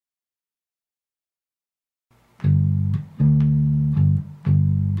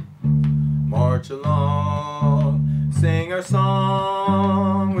march along, sing our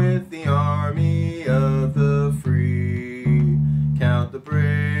song with the army of the free. Count the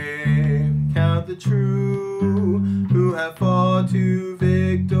brave, count the true, who have fought to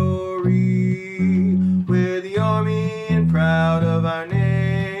victory. We're the army and proud of our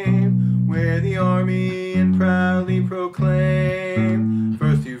name. We're the army and proudly proclaim.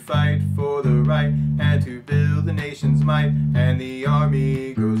 First to fight for the right and to build the nation's might, and the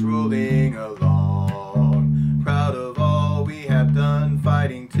army goes rolling along. Proud of all we have done,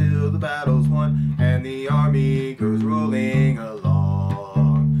 fighting till the battle's won, and the army goes rolling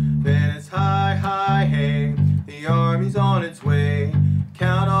along. Then it's hi, hi, hey, the army's on its way.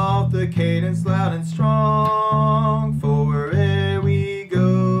 Count off the cadence loud and strong, for wherever we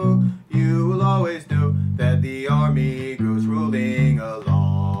go, you will always know that the army goes rolling along.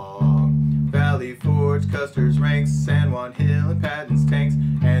 Valley Forge, Custer's ranks, San Juan Hill and Patton's tanks,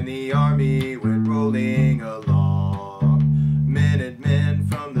 and the army went rolling along. Minutemen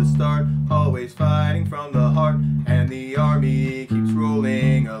from the start, always fighting from the heart, and the army keeps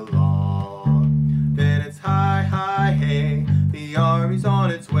rolling along. Then it's hi, hi, hey, the army's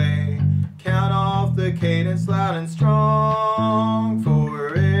on its way. Count off the cadence loud and strong, for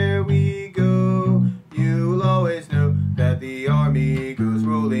wherever we go, you will always know that the army goes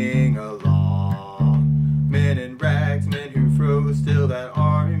rolling along. Men in rags, men who froze, still that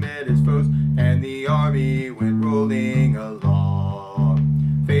army met its foes, and the army went rolling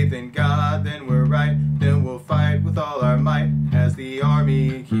along. Faith in God, then we're right, then we'll fight with all our might, as the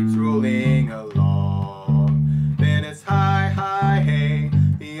army keeps rolling along. Then it's hi, hi, hey,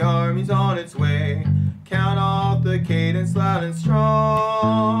 the army's on its way. Count off the cadence loud and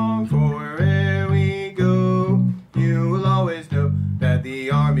strong, for wherever we go, you will always know that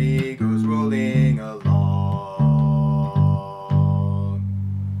the army goes rolling along.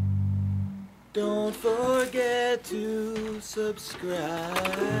 Don't forget to subscribe.